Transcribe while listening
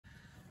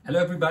Hello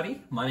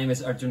everybody, my name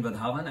is Arjun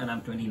and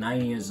I'm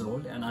 29 years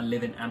old and I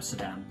live in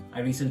Amsterdam.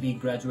 I recently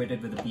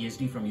graduated with a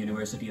PhD from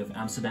University of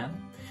Amsterdam,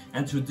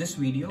 and through this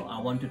video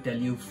I want to tell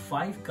you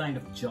 5 kind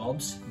of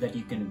jobs that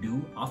you can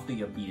do after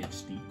your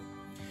PhD.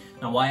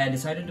 Now why I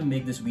decided to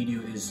make this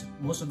video is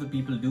most of the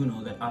people do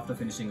know that after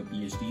finishing a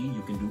PhD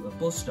you can do a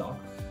postdoc.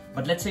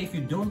 But let's say if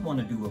you don't want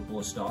to do a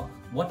postdoc,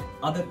 what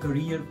other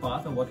career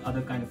path or what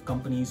other kind of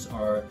companies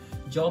or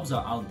jobs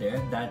are out there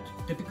that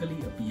typically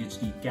a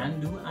PhD can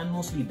do and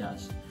mostly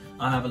does.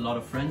 I have a lot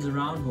of friends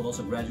around who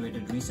also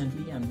graduated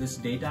recently, and this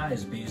data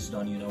is based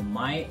on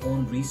my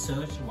own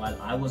research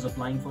while I was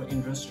applying for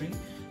industry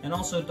and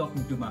also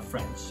talking to my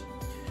friends.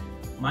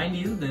 Mind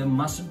you, there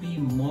must be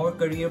more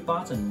career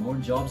paths and more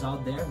jobs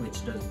out there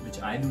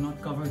which I do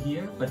not cover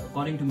here, but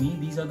according to me,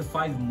 these are the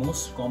 5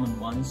 most common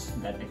ones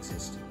that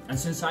exist. And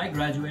since I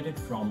graduated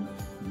from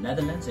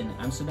Netherlands in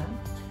Amsterdam,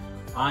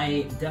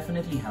 I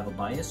definitely have a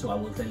bias, so I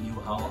will tell you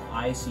how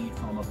I see it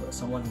from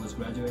someone who has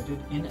graduated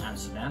in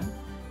Amsterdam,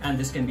 and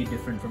this can be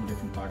different from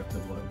different part of the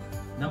world.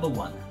 Number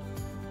 1.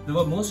 The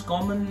most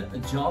common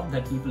job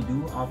that people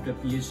do after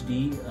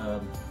PhD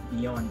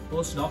beyond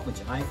postdoc,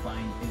 which I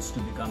find, is to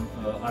become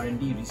a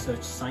R&D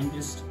research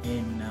scientist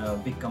in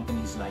big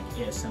companies like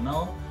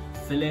ASML,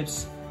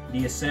 Philips,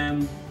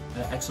 DSM,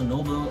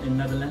 ExxonMobil in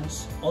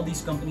Netherlands. All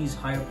these companies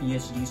hire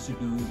PhDs to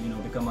do,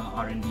 become a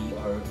R&D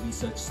or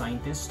research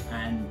scientist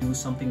and do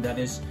something that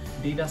is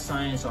data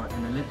science or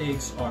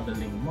analytics or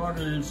building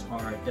models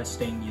or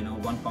testing,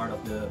 one part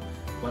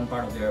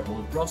of their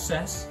whole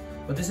process.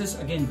 But this is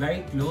again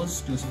very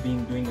close to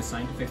doing the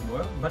scientific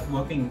work, but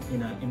working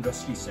in an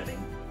industry setting.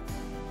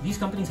 These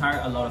companies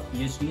hire a lot of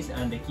PhDs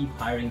and they keep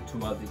hiring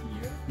throughout the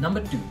year.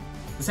 Number 2,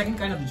 the second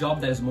kind of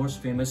job that is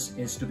most famous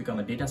is to become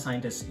a data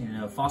scientist in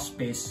a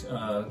fast-paced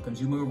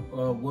consumer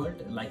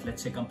world, like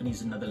let's say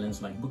companies in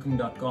Netherlands like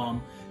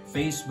Booking.com,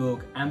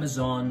 Facebook,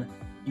 Amazon,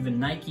 even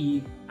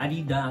Nike,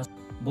 Adidas,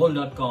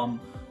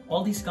 Bol.com.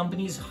 All these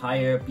companies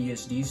hire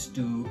PhDs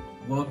to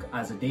work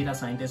as a data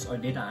scientist or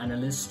data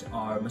analyst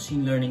or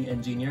machine learning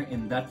engineer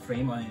in that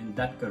frame or in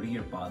that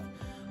career path.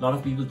 A lot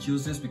of people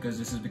choose this because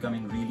this is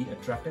becoming really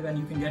attractive and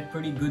you can get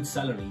pretty good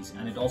salaries,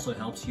 and it also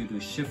helps you to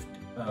shift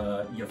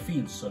your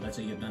fields. So let's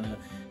say you've done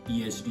a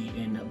PhD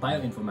in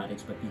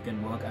bioinformatics, but you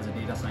can work as a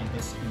data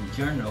scientist in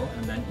general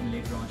and then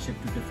later on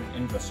shift to different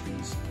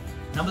industries.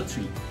 Number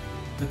 3.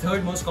 The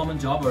third most common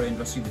job or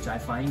industry which I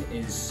find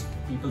is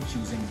people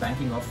choosing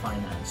banking or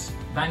finance.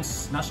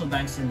 Banks, national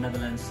banks in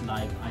Netherlands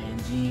like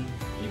ING,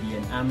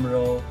 ABN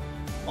AMRO,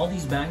 all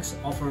these banks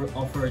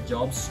offer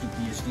jobs to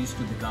PhDs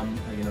to become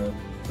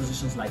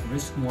positions like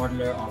risk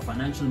modeler or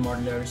financial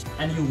modelers,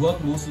 and you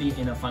work mostly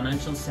in a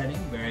financial setting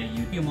where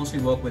you mostly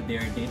work with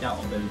their data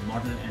or build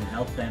model and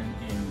help them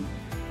in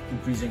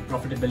increasing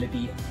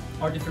profitability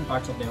or different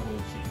parts of their whole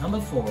chain. Number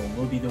 4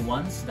 will be the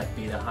ones that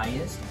pay the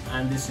highest,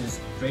 and this is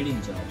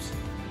trading jobs.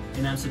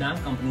 In Amsterdam,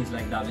 companies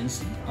like Da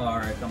Vinci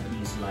or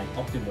companies like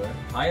Optiver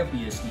hire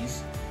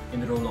PhDs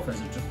in the role of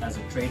as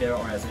a trader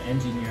or as an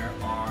engineer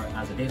or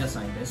as a data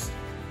scientist,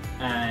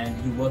 and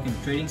you work in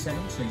trading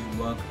settings, so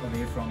you work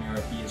away from your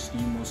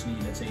PhD mostly.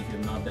 Let's say if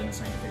you've not done a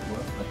scientific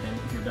work, but then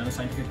if you've done a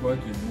scientific work,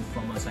 you move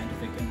from a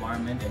scientific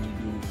environment and you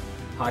do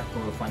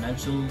hardcore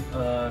financial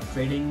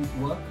trading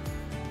work.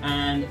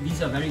 And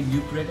these are very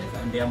lucrative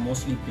and they are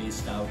mostly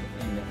based out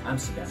in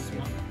Amsterdam.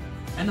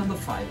 And number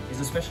 5 is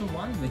a special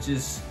one, which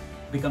is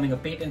becoming a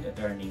patent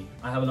attorney.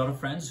 I have a lot of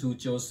friends who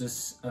chose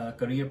this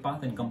career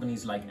path, and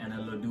companies like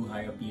NLO do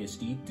hire a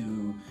PhD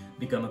to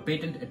become a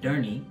patent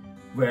attorney,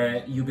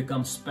 where you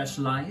become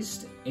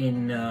specialized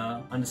in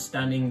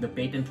understanding the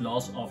patent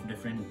laws of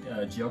different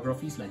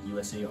geographies like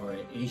USA or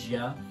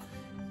Asia,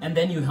 and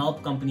then you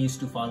help companies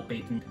to file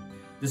patent.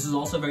 This is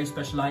also a very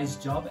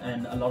specialized job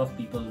and a lot of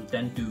people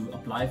tend to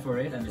apply for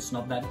it, and it's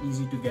not that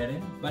easy to get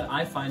in, but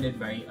I find it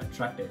very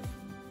attractive.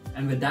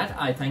 And with that,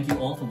 I thank you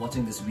all for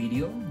watching this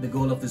video. The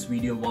goal of this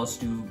video was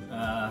to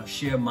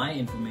share my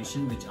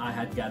information which I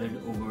had gathered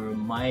over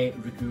my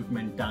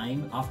recruitment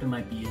time after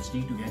my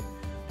PhD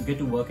to get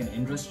to work in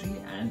industry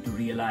and to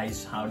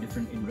realize how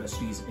different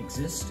industries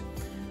exist.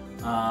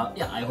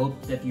 I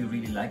hope that you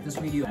really like this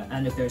video,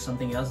 and if there's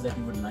something else that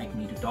you would like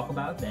me to talk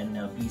about,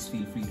 then please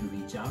feel free to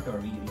reach out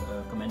or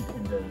comment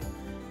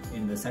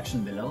in the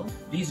section below.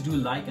 Please do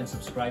like and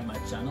subscribe my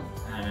channel,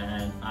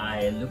 and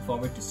I look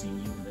forward to seeing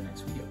you in the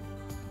next video.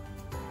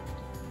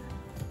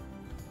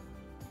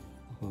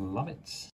 Love it.